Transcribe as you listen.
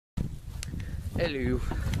Hello.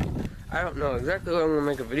 I don't know exactly what I'm gonna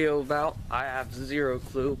make a video about. I have zero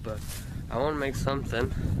clue, but I want to make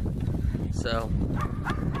something. So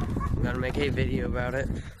I'm gonna make a video about it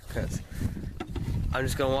because I'm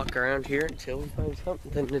just gonna walk around here until we find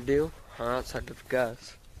something to do outside of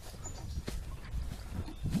Gus.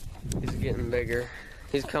 He's getting bigger.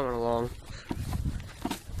 He's coming along.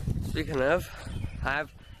 Speaking of, I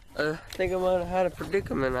think I might have had a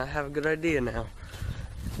predicament. I have a good idea now.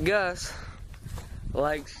 Gus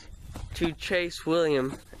likes to chase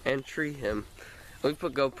William and tree him. We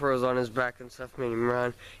put GoPros on his back and stuff, making him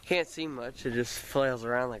run. Can't see much, it just flails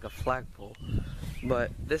around like a flagpole.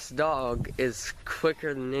 But this dog is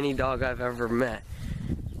quicker than any dog I've ever met.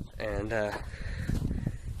 And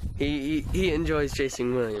he enjoys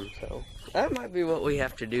chasing William, so that might be what we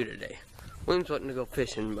have to do today. William's wanting to go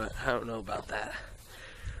fishing, but I don't know about that.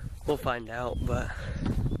 We'll find out, but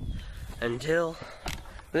until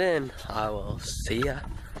then, I will see ya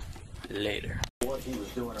later.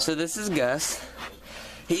 So this is Gus.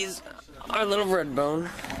 He's our little red bone,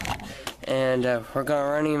 and we're gonna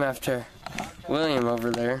run him after William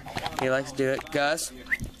over there. He likes to do it. Gus,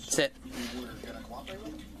 sit.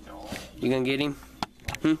 You gonna get him?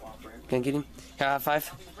 Gonna get him? Here, high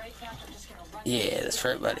five. Yeah, that's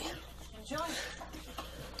right, buddy.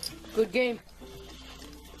 Good game.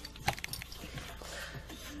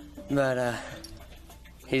 But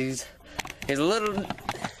he's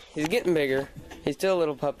getting bigger. He's still a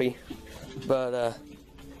little puppy, but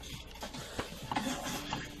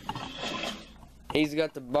he's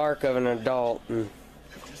got the bark of an adult, and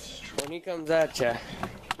when he comes at you,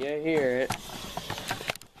 you hear it.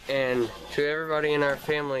 And to everybody in our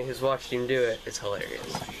family who's watched him do it, it's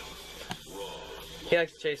hilarious. He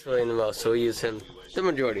likes to chase William the most, so we use him the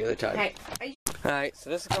majority of the time. Hey. Alright, so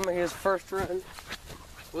this is gonna be his first run.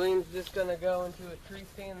 William's just gonna go into a tree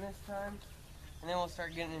stand this time, and then we'll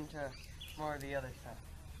start getting into more of the other stuff.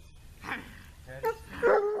 Ready?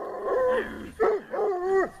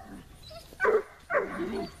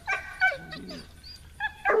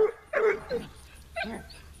 Here.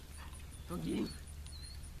 Go get him.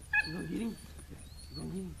 Go get him. Go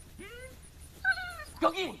get him.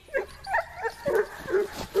 Go get him.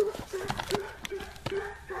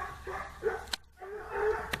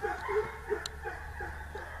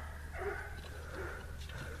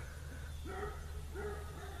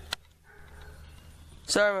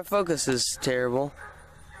 Sorry, my focus is terrible.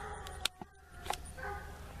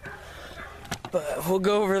 But we'll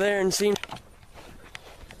go over there and see.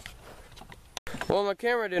 Well, my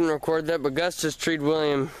camera didn't record that, but Gus just treed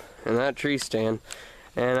William in that tree stand.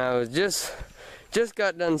 And I was just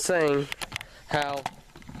got done saying how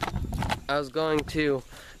I was going to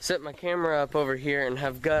set my camera up over here and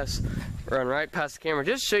have Gus run right past the camera.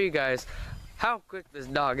 Just to show you guys how quick this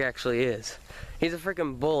dog actually is. He's a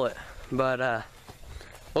freaking bullet. But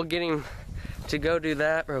we'll get him to go do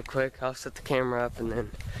that real quick. I'll set the camera up, and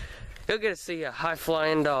then you'll get to see a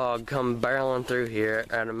high-flying dog come barreling through here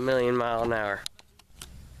at 1,000,000 miles an hour.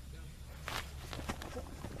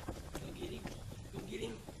 Go get him. Go get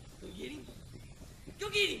him. Go get him. Go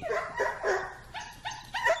get him.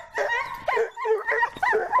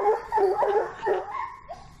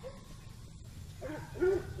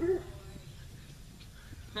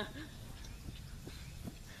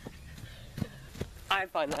 I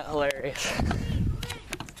find that hilarious.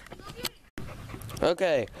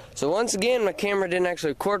 Okay, so once again, my camera didn't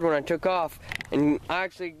actually record when I took off, and I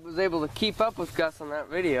actually was able to keep up with Gus on that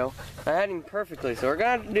video. I had him perfectly, so we're gonna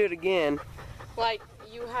have to do it again. Like,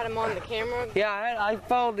 you had him on the camera? Yeah, I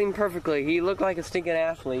followed him perfectly. He looked like a stinking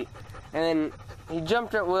athlete. And then he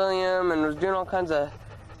jumped at William and was doing all kinds of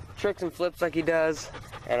tricks and flips like he does.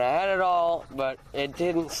 And I had it all, but it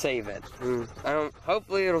didn't save it.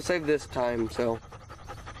 Hopefully it'll save this time, so.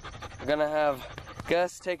 We're gonna have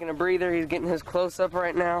Gus taking a breather. He's getting his close-up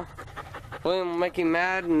right now. William will make him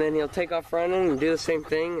mad, and then he'll take off running and do the same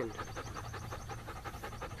thing. And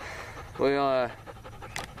we'll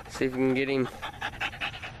see if we can get him.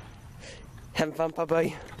 Having fun,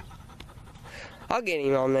 Popeye? I'll get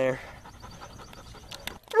him on there.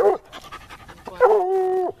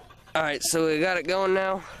 Alright, so we got it going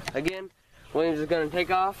now. Again, William's just gonna take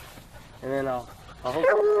off, and then I'll hold.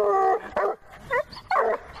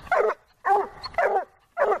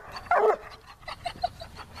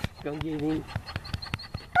 Go get him.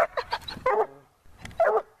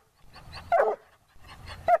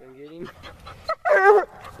 Go get him.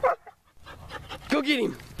 Go get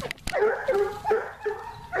him.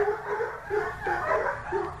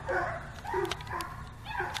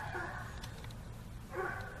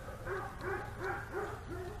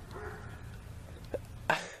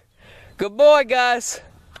 Good boy, guys.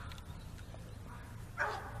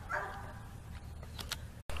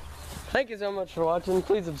 Thank you so much for watching.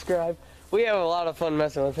 Please subscribe. We have a lot of fun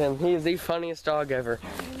messing with him. He is the funniest dog ever.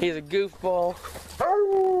 He's a goofball.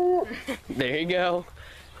 There you go.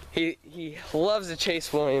 He loves to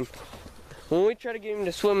chase William. When we tried to get him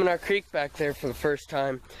to swim in our creek back there for the first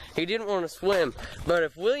time, he didn't want to swim. But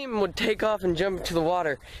if William would take off and jump into the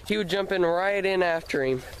water, he would jump in right in after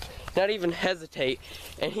him, not even hesitate.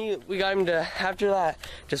 And we got him to, after that,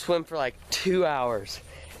 to swim for like 2 hours,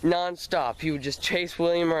 non-stop. He would just chase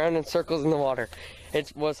William around in circles in the water.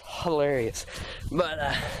 It was hilarious. But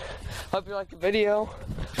hope you liked the video.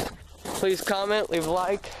 Please comment, leave a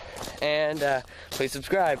like, and please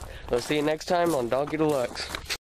subscribe. We'll see you next time on Doggy Deluxe.